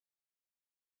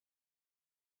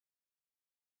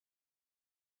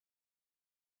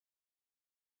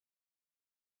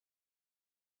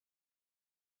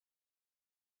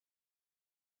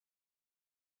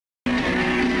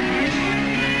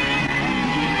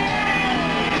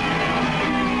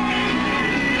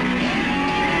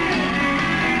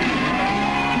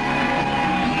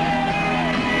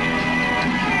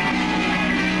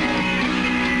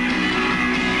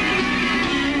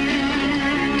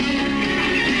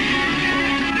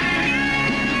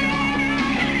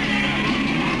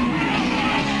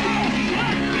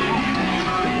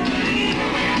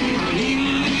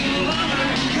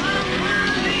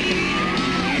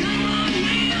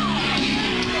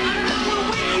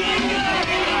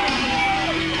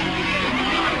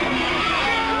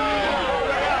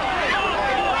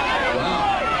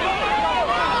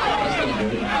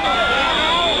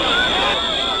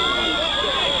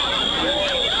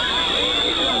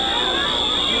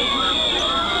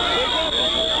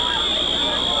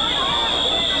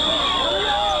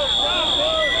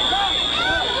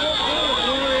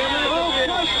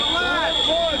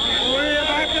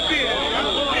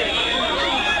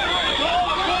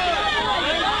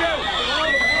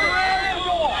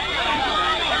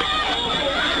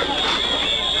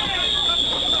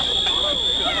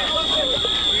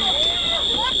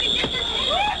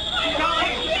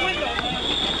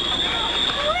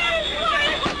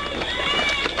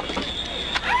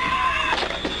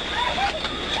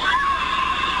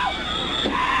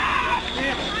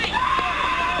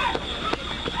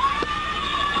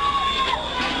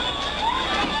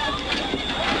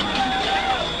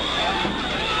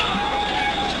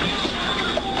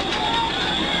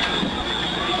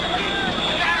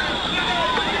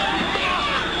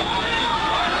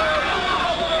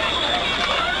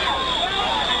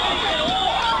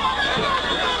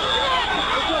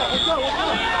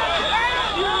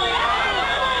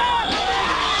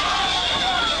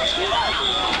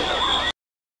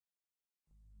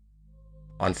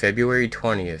On February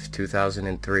 20th,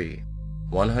 2003,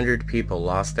 100 people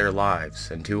lost their lives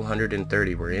and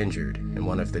 230 were injured in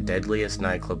one of the deadliest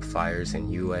nightclub fires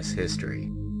in U.S.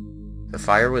 history. The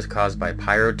fire was caused by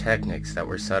pyrotechnics that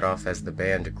were set off as the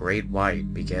band Great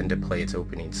White began to play its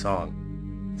opening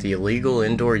song. The illegal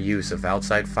indoor use of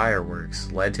outside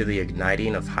fireworks led to the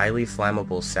igniting of highly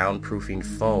flammable soundproofing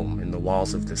foam in the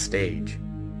walls of the stage.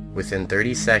 Within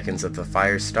 30 seconds of the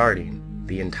fire starting,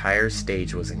 the entire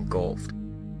stage was engulfed.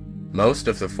 Most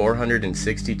of the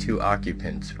 462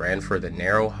 occupants ran for the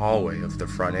narrow hallway of the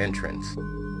front entrance.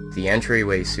 The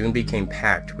entryway soon became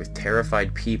packed with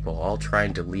terrified people all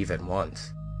trying to leave at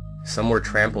once. Some were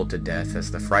trampled to death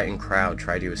as the frightened crowd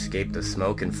tried to escape the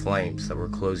smoke and flames that were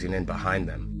closing in behind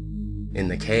them. In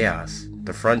the chaos,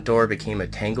 the front door became a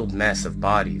tangled mess of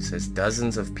bodies as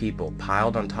dozens of people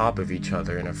piled on top of each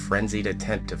other in a frenzied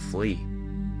attempt to flee.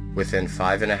 Within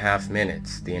 5.5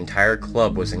 minutes, the entire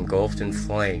club was engulfed in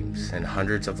flames and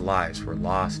hundreds of lives were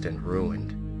lost and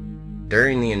ruined.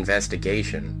 During the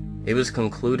investigation, it was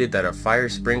concluded that a fire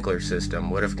sprinkler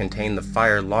system would have contained the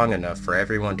fire long enough for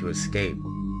everyone to escape.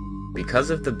 Because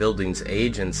of the building's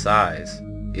age and size,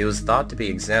 it was thought to be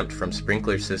exempt from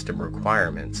sprinkler system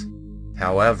requirements.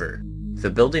 However, the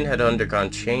building had undergone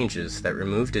changes that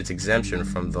removed its exemption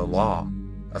from the law,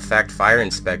 a fact fire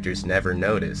inspectors never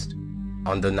noticed.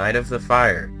 On the night of the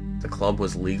fire, the club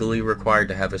was legally required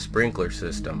to have a sprinkler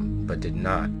system, but did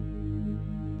not.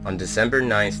 On December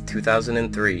 9,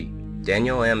 2003,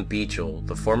 Daniel M. Beachel,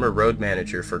 the former road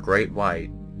manager for Great White,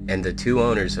 and the two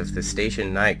owners of the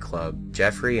station nightclub,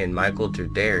 Jeffrey and Michael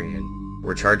Derderian,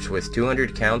 were charged with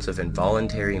 200 counts of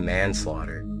involuntary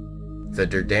manslaughter. The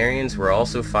Derderians were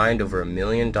also fined over $1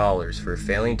 million for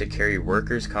failing to carry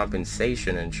workers'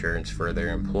 compensation insurance for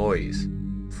their employees,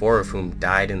 4 of whom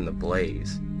died in the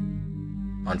blaze.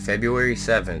 On February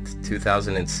 7,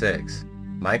 2006,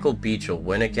 Michael Beachel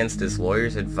went against his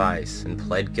lawyer's advice and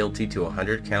pled guilty to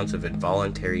 100 counts of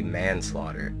involuntary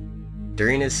manslaughter.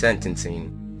 During his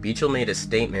sentencing, Beachel made a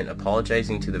statement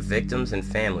apologizing to the victims and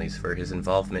families for his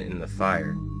involvement in the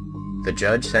fire. The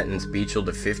judge sentenced Beachel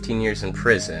to 15 years in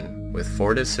prison, with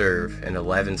 4 to serve and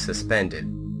 11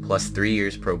 suspended, plus 3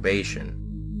 years probation.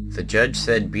 The judge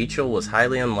said Beachel was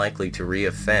highly unlikely to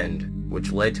re-offend,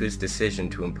 which led to his decision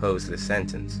to impose the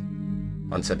sentence.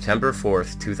 On September 4,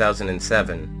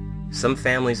 2007, some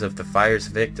families of the fire's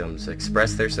victims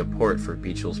expressed their support for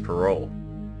Beachel's parole.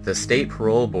 The state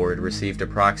parole board received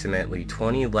approximately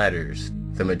 20 letters,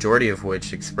 the majority of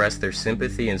which expressed their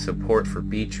sympathy and support for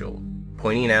Beachel,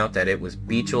 pointing out that it was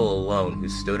Beachel alone who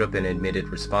stood up and admitted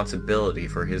responsibility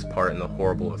for his part in the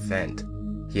horrible event.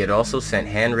 He had also sent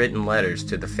handwritten letters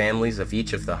to the families of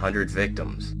each of the 100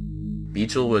 victims.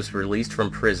 Beachel was released from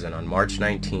prison on March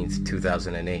 19,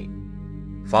 2008.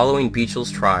 Following Beachel's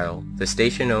trial, the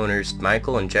station owners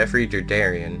Michael and Jeffrey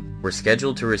Derderian were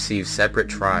scheduled to receive separate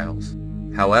trials.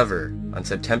 However, on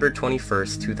September 21,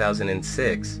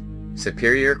 2006,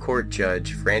 Superior Court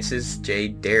Judge Francis J.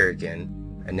 Darrigan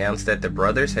announced that the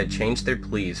brothers had changed their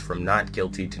pleas from not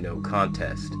guilty to no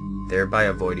contest, thereby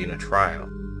avoiding a trial.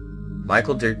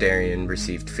 Michael Derderian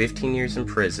received 15 years in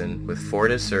prison with 4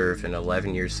 to serve and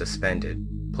 11 years suspended,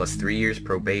 plus 3 years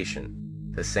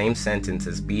probation, the same sentence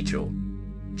as Beachel.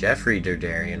 Jeffrey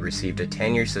Derderian received a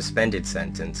 10-year suspended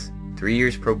sentence, 3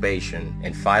 years probation,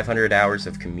 and 500 hours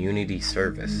of community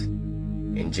service.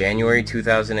 In January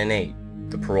 2008,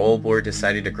 the parole board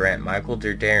decided to grant Michael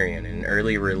Derderian an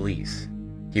early release.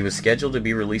 He was scheduled to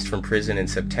be released from prison in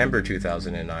September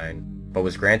 2009, but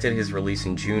was granted his release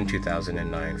in June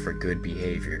 2009 for good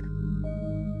behavior.